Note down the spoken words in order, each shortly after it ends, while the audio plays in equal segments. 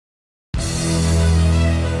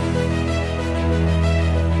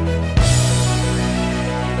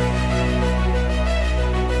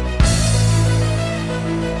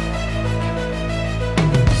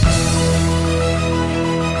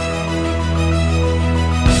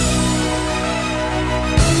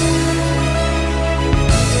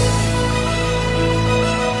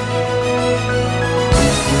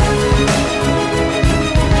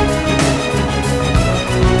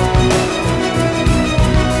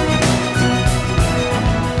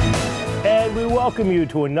welcome you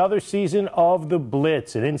to another season of The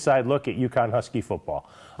Blitz, an inside look at UConn Husky football.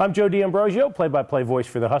 I'm Joe D'Ambrosio, play-by-play voice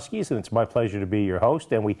for the Huskies, and it's my pleasure to be your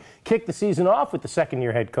host. And we kick the season off with the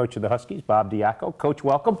second-year head coach of the Huskies, Bob Diaco. Coach,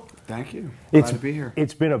 welcome. Thank you. Glad to be here.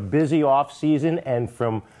 It's been a busy off-season, and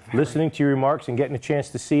from listening to your remarks and getting a chance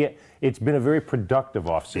to see it, it's been a very productive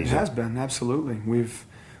off-season. It has been, absolutely.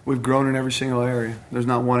 We've grown in every single area. There's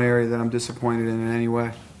not one area that I'm disappointed in any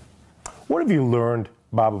way. What have you learned,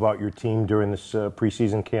 Bob, about your team during this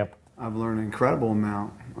preseason camp? I've learned an incredible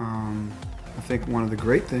amount. I think one of the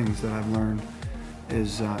great things that I've learned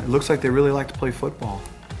is it looks like they really like to play football.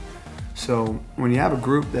 So when you have a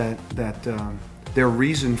group that their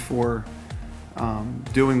reason for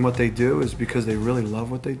doing what they do is because they really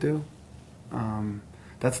love what they do,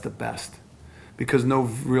 that's the best, because no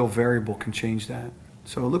real variable can change that.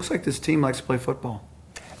 So it looks like this team likes to play football.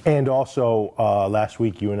 And also, last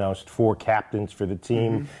week you announced 4 captains for the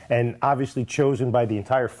team, and obviously chosen by the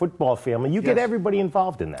entire football family. You get everybody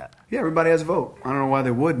involved in that. Yeah, everybody has a vote. I don't know why they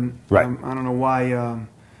wouldn't. Right. I don't know why,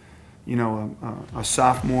 a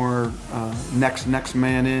sophomore, next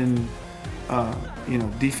man in,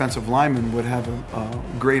 defensive lineman would have a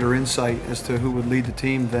greater insight as to who would lead the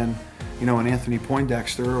team than, an Anthony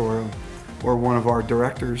Poindexter or one of our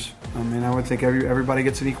directors. I mean, I would think everybody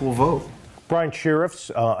gets an equal vote. Brian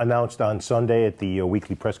Sheriff's announced on Sunday at the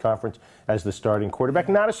weekly press conference as the starting quarterback.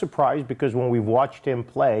 Not a surprise, because when we've watched him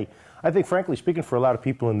play, I think, frankly speaking, for a lot of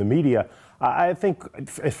people in the media, I think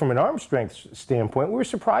from an arm strength standpoint, we were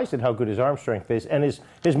surprised at how good his arm strength is, and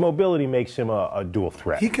his mobility makes him a dual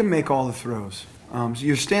threat. He can make all the throws. So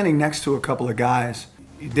you're standing next to a couple of guys.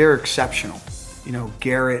 They're exceptional.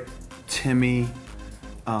 Garrett, Timmy,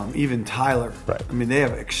 even Tyler. Right. I mean, they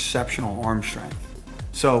have exceptional arm strength.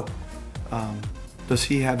 So does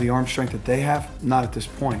he have the arm strength that they have? Not at this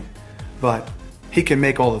point. But he can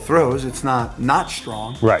make all the throws. It's not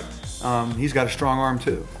strong. Right. He's got a strong arm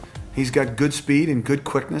too. He's got good speed and good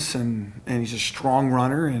quickness, and he's a strong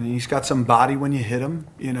runner, and he's got some body when you hit him,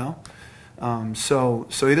 So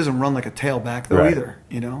he doesn't run like a tailback though either.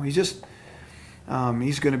 He's just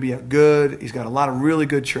he's going to be he's got a lot of really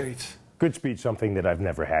good traits. Good speed, something that I've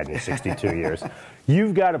never had in 62 years.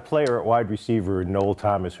 You've got a player at wide receiver, Noel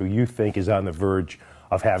Thomas, who you think is on the verge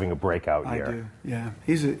of having a breakout year. I do, yeah.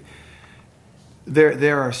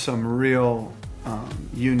 There are some real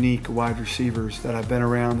unique wide receivers that I've been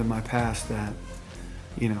around in my past that,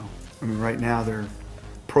 right now they're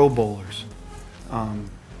Pro Bowlers.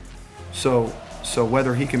 So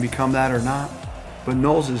whether he can become that or not, but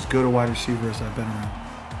Noel's as good a wide receiver as I've been around.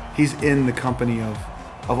 He's in the company of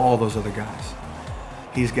all those other guys.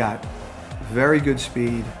 He's got very good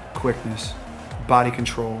speed, quickness, body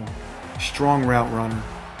control, strong route runner,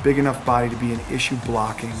 big enough body to be an issue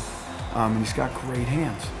blocking, and he's got great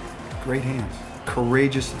hands,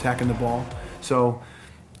 courageous attacking the ball. So,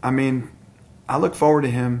 I look forward to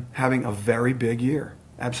him having a very big year,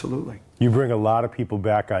 absolutely. You bring a lot of people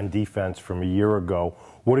back on defense from a year ago.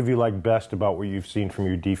 What have you liked best about what you've seen from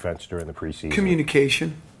your defense during the preseason?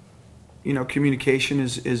 Communication. Communication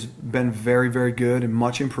has been very, very good and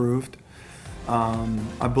much improved.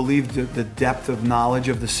 I believe the depth of knowledge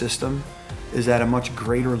of the system is at a much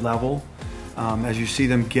greater level as you see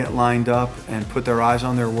them get lined up and put their eyes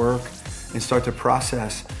on their work and start to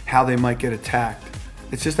process how they might get attacked.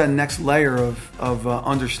 It's just that next layer of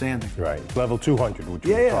understanding. Right. Level 200, which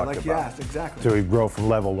we talked about. Yes, exactly. So we grow from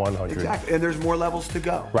level 100. Exactly, and there's more levels to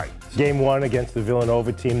go. Right. Game 1 against the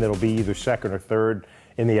Villanova team that'll be either second or third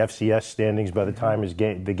in the FCS standings by the time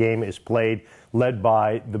the game is played, led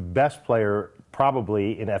by the best player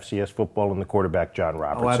probably in FCS football in the quarterback, John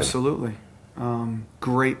Robertson. Oh, absolutely.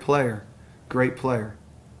 Great player.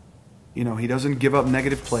 He doesn't give up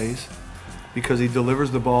negative plays because he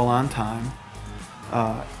delivers the ball on time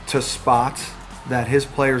to spots that his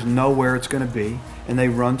players know where it's going to be, and they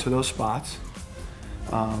run to those spots.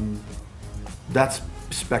 That's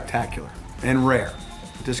spectacular and rare.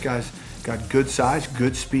 This guy's got good size,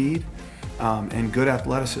 good speed, and good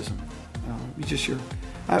athleticism.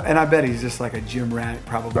 And I bet he's just like a gym rat,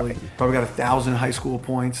 probably got 1,000 high school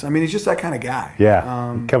points. He's just that kind of guy.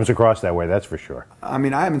 Yeah, comes across that way, that's for sure. I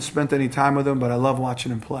haven't spent any time with him, but I love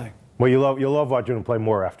watching him play. Well, you'll love watching him play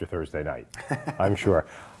more after Thursday night, I'm sure.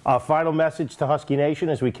 Final message to Husky Nation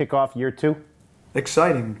as we kick off year 2?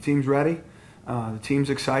 Exciting. The team's ready. The team's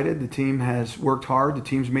excited. The team has worked hard. The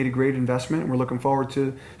team's made a great investment, and we're looking forward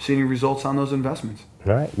to seeing results on those investments.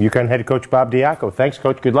 All right. UConn head coach Bob Diaco. Thanks,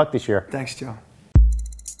 Coach. Good luck this year. Thanks, Joe.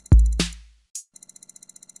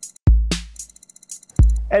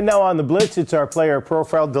 And now on the Blitz, it's our player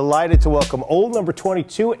profile. Delighted to welcome old number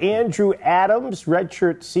 22, Andrew Adams,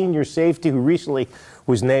 redshirt senior safety, who recently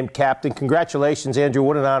was named captain. Congratulations, Andrew.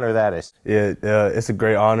 What an honor that is. Yeah, it's a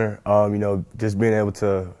great honor. You know, just being able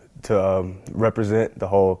to represent the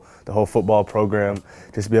whole football program,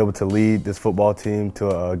 just be able to lead this football team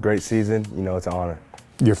to a great season. You know, it's an honor.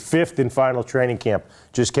 Your fifth and final training camp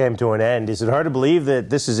just came to an end. Is it hard to believe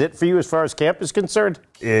that this is it for you as far as camp is concerned?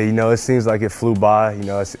 Yeah, you know, it seems like it flew by. You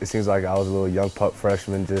know, it seems like I was a little young pup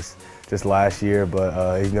freshman just last year,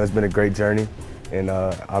 but you know, it's been a great journey, and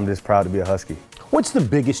I'm just proud to be a Husky. What's the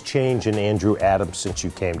biggest change in Andrew Adams since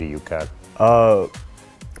you came to UConn?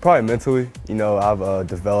 Probably mentally. You know, I've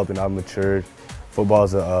developed and I've matured. Football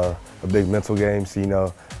is a big mental game, so you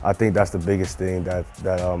know, I think that's the biggest thing that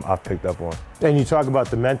I've picked up on. And you talk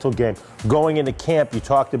about the mental game. Going into camp, you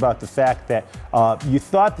talked about the fact that you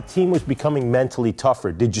thought the team was becoming mentally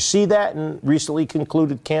tougher. Did you see that in recently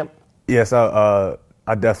concluded camp? Yes, I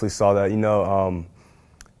definitely saw that. You know,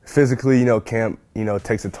 physically, you know, camp, you know,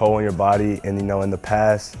 takes a toll on your body, and you know, in the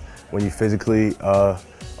past, when you physically are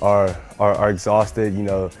exhausted, you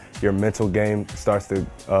know, your mental game starts to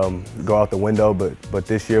go out the window. But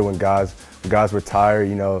this year, when guys were tired,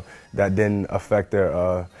 you know, that didn't affect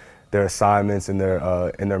their assignments and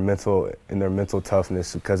their mental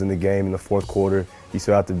toughness, because in the game, in the fourth quarter, you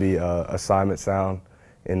still have to be assignment sound,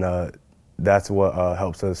 and that's what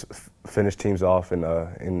helps us finish teams off and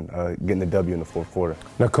getting the W in the fourth quarter.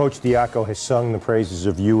 Now, Coach Diaco has sung the praises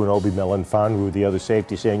of you and Obi Melanfonwu, the other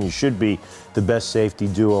safety, saying you should be the best safety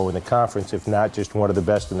duo in the conference, if not just one of the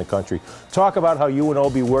best in the country. Talk about how you and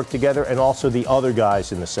Obi work together, and also the other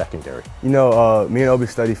guys in the secondary. You know, me and Obi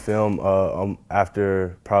study film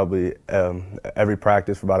after probably every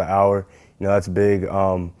practice for about an hour. You know, that's big.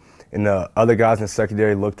 And the other guys in the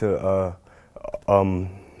secondary look to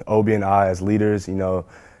Obi and I as leaders. You know,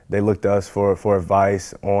 they look to us for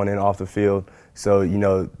advice on and off the field. So, you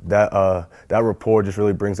know, that rapport just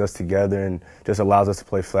really brings us together and just allows us to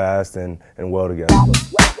play fast and well together. All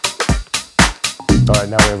right,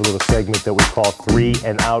 now we have a little segment that we call 3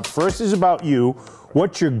 and Out. First is about you.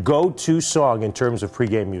 What's your go-to song in terms of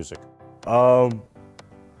pregame music? I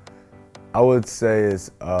would say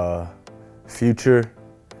it's Future.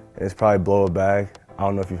 It's probably Blow a Bag. I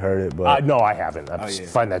don't know if you've heard it, but no, I haven't. I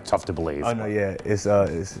find that tough to believe. Oh no, yeah,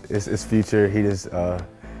 it's Future. He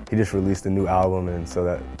just released a new album, and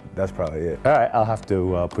so that's probably it. All right, I'll have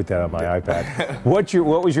to put that on my iPad.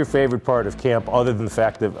 What was your favorite part of camp, other than the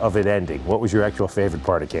fact of it ending? What was your actual favorite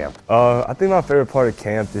part of camp? I think my favorite part of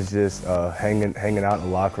camp is just hanging out in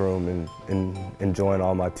the locker room and enjoying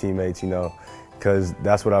all my teammates. You know, because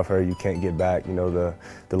that's what I've heard you can't get back. You know,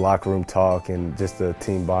 the locker room talk and just the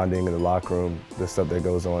team bonding in the locker room, the stuff that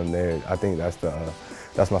goes on there. I think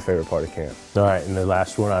that's my favorite part of camp. All right, and the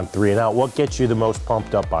last one on 3 and Out. What gets you the most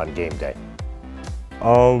pumped up on game day?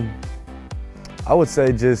 I would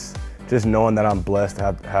say just knowing that I'm blessed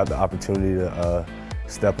to have the opportunity to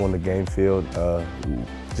step on the game field,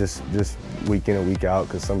 just week in and week out.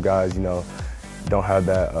 Because some guys, you know, don't have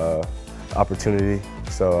that opportunity.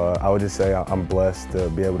 So I would just say I'm blessed to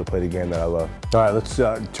be able to play the game that I love. All right, let's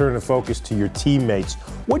turn the focus to your teammates.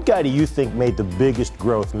 What guy do you think made the biggest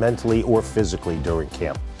growth mentally or physically during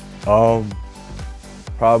camp?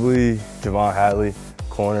 Probably Javon Hadley,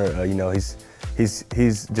 corner. You know, he's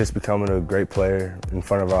just becoming a great player in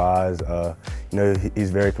front of our eyes. You know,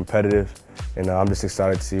 he's very competitive, and I'm just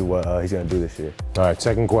excited to see what he's going to do this year. All right,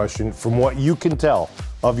 second question. From what you can tell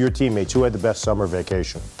of your teammates, who had the best summer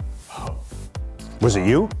vacation? Was it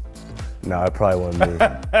you? No, it probably wasn't me.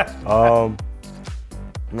 I'm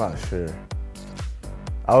not sure.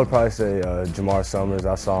 I would probably say Jamar Summers.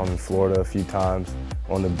 I saw him in Florida a few times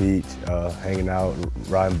on the beach, hanging out,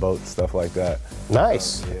 riding boats, stuff like that.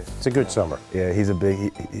 Nice. Yeah. It's a good summer. Yeah,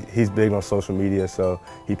 he's big on social media, so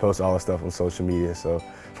he posts all his stuff on social media. So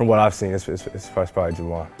from what I've seen, it's probably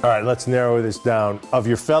Jamar. All right, let's narrow this down. Of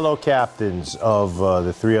your fellow captains, of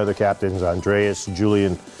the 3 other captains, Andreas,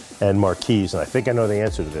 Julian, and Marquise, and I think I know the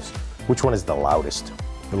answer to this, which one is the loudest?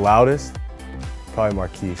 The loudest? Probably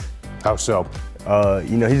Marquise. How so?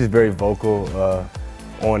 You know, he's just very vocal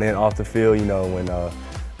on and off the field. You know,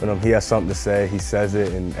 when he has something to say, he says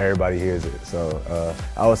it and everybody hears it. So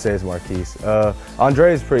I would say it's Marquise.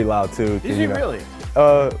 Andre is pretty loud too. Is he really?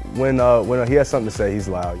 When he has something to say, he's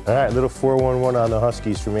loud. All right, little 411 on the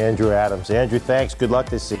Huskies from Andrew Adams. Andrew, thanks. Good luck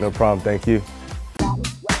this season. No problem. Thank you.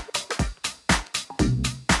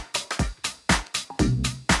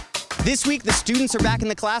 This week, the students are back in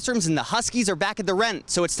the classrooms and the Huskies are back at the rent.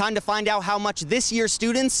 So it's time to find out how much this year's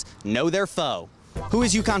students know their foe. Who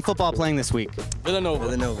is UConn football playing this week? Villanova.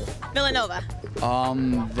 Villanova.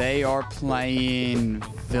 They are playing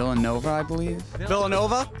Villanova, I believe.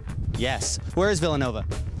 Villanova? Yes. Where is Villanova?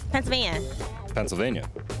 Pennsylvania. Pennsylvania.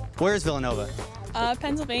 Where is Villanova?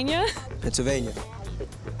 Pennsylvania. Pennsylvania.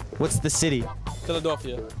 What's the city?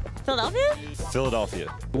 Philadelphia. Philadelphia? Philadelphia.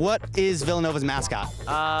 What is Villanova's mascot?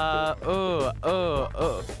 I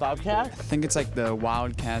Bobcat? think it's like the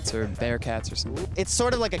Wildcats or Bearcats or something. It's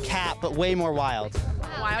sort of like a cat, but way more wild.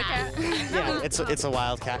 Wildcat. Yeah, it's a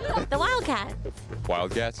wildcat. The Wildcat.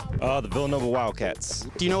 Wildcats? The Villanova Wildcats.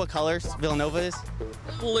 Do you know what colors Villanova is?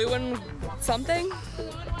 Blue and something?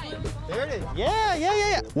 There it is.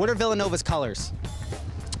 Yeah. What are Villanova's colors?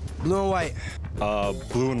 Blue and white.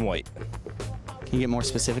 Blue and white. Can you get more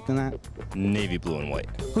specific than that? Navy blue and white.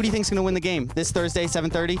 Who do you think's going to win the game this Thursday,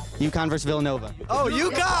 7:30? UConn versus Villanova. Oh,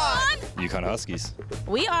 UConn! UConn Huskies.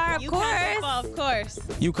 We are, of course. Football, of course.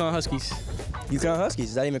 UConn Huskies. UConn Huskies.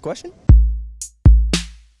 Is that even a question?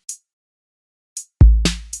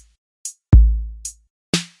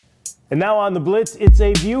 And now on the Blitz, it's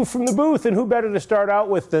a view from the booth. And who better to start out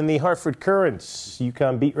with than the Hartford Courant's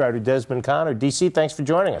UConn beat writer Desmond Connor. DC, thanks for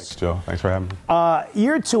joining us. Thanks, Joe. Thanks for having me.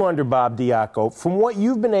 Year two under Bob Diaco. From what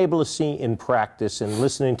you've been able to see in practice and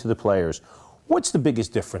listening to the players, what's the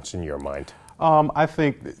biggest difference in your mind? I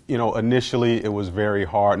think, initially it was very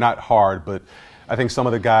hard. Not hard, but I think some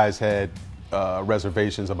of the guys had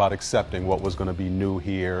reservations about accepting what was going to be new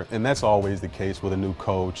here, and that's always the case with a new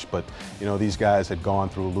coach. But these guys had gone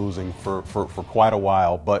through losing for quite a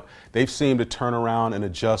while, but they've seemed to turn around and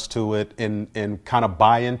adjust to it and kind of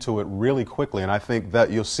buy into it really quickly. And I think that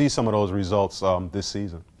you'll see some of those results this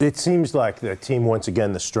season. It seems like the team, once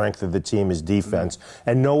again, the strength of the team is defense,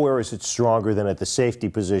 and nowhere is it stronger than at the safety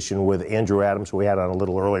position with Andrew Adams, who we had on a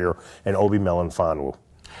little earlier, and Obi Melanfonwu.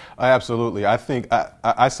 Absolutely. I think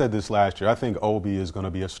I said this last year. I think Obi is going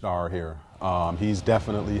to be a star here. He's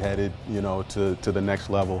definitely headed, to the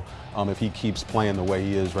next level. If he keeps playing the way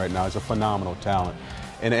he is right now, he's a phenomenal talent.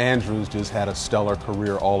 And Andrews just had a stellar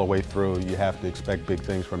career all the way through. You have to expect big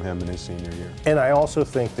things from him in his senior year. And I also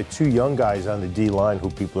think the two young guys on the D-line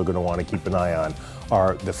who people are going to want to keep an eye on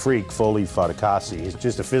are the freak, Foley Fatukasi. He's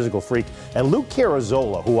just a physical freak. And Luke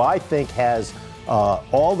Carrizzola, who I think has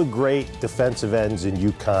all the great defensive ends in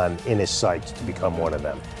UConn in his sights to become one of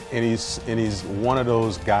them. And he's one of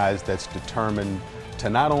those guys that's determined to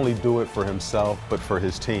not only do it for himself, but for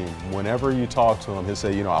his team. Whenever you talk to him, he'll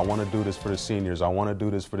say, I want to do this for the seniors. I want to do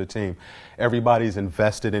this for the team. Everybody's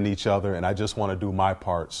invested in each other, and I just want to do my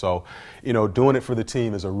part. So, doing it for the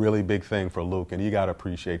team is a really big thing for Luke, and you got to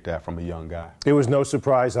appreciate that from a young guy. It was no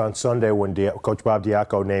surprise on Sunday when Coach Bob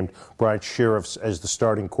Diaco named Brian Sheriffs as the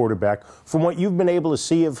starting quarterback. From what you've been able to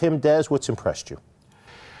see of him, Des, what's impressed you?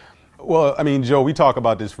 Well, Joe, we talk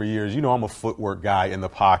about this for years. I'm a footwork guy in the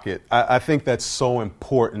pocket. I think that's so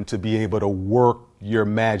important to be able to work your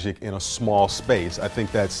magic in a small space. I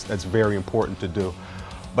think that's very important to do.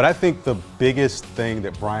 But I think the biggest thing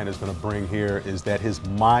that Brian is going to bring here is that his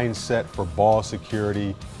mindset for ball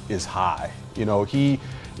security is high.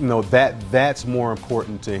 That's more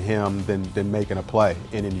important to him than making a play.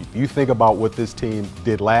 And if you think about what this team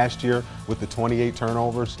did last year with the 28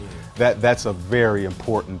 turnovers, that's a very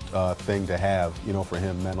important thing to have, for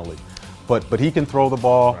him mentally. But he can throw the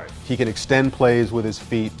ball, right. He can extend plays with his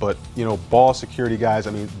feet, but ball security guys,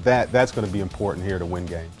 that's going to be important here to win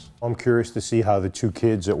games. I'm curious to see how the two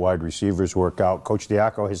kids at wide receivers work out. Coach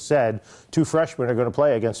Diaco has said two freshmen are going to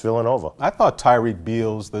play against Villanova. I thought Tyreek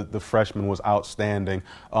Beals, the freshman, was outstanding.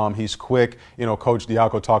 He's quick. Coach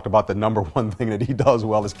Diaco talked about the number one thing that he does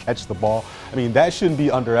well is catch the ball. That shouldn't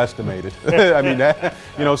be underestimated.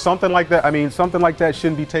 Something like that. Something like that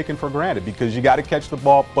shouldn't be taken for granted because you got to catch the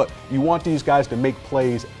ball, but you want these guys to make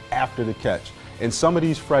plays after the catch. And some of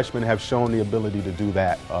these freshmen have shown the ability to do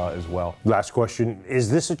that as well. Last question. Is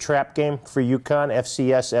this a trap game for UConn,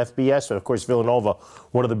 FCS, FBS? And of course, Villanova,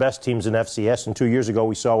 one of the best teams in FCS. And 2 years ago,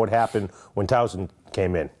 we saw what happened when Towson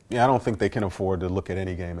came in. Yeah, I don't think they can afford to look at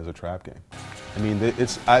any game as a trap game.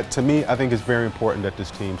 To me, I think it's very important that this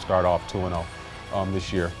team start off 2-0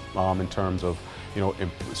 this year in terms of,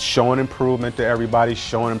 showing improvement to everybody,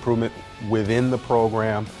 showing improvement within the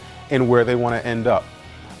program and where they want to end up.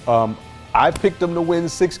 I picked them to win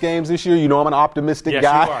 6 games this year. I'm an optimistic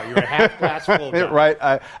guy. Yes, you are. You're a half-glass full guy. Right.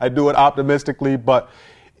 I do it optimistically, but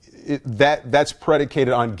that's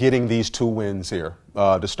predicated on getting these 2 wins here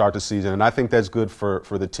to start the season. And I think that's good for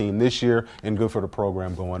the team this year and good for the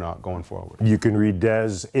program going forward. You can read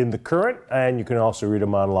Des in the Courant, and you can also read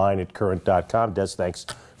him online at Courant.com. Des, thanks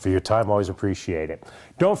for your time. Always appreciate it.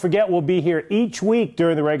 Don't forget, we'll be here each week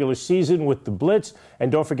during the regular season with the Blitz.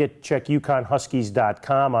 And don't forget to check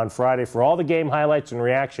UConnHuskies.com on Friday for all the game highlights and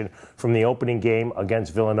reaction from the opening game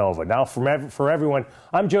against Villanova. Now, for everyone,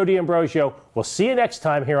 I'm Joe D'Ambrosio. We'll see you next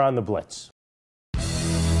time here on the Blitz.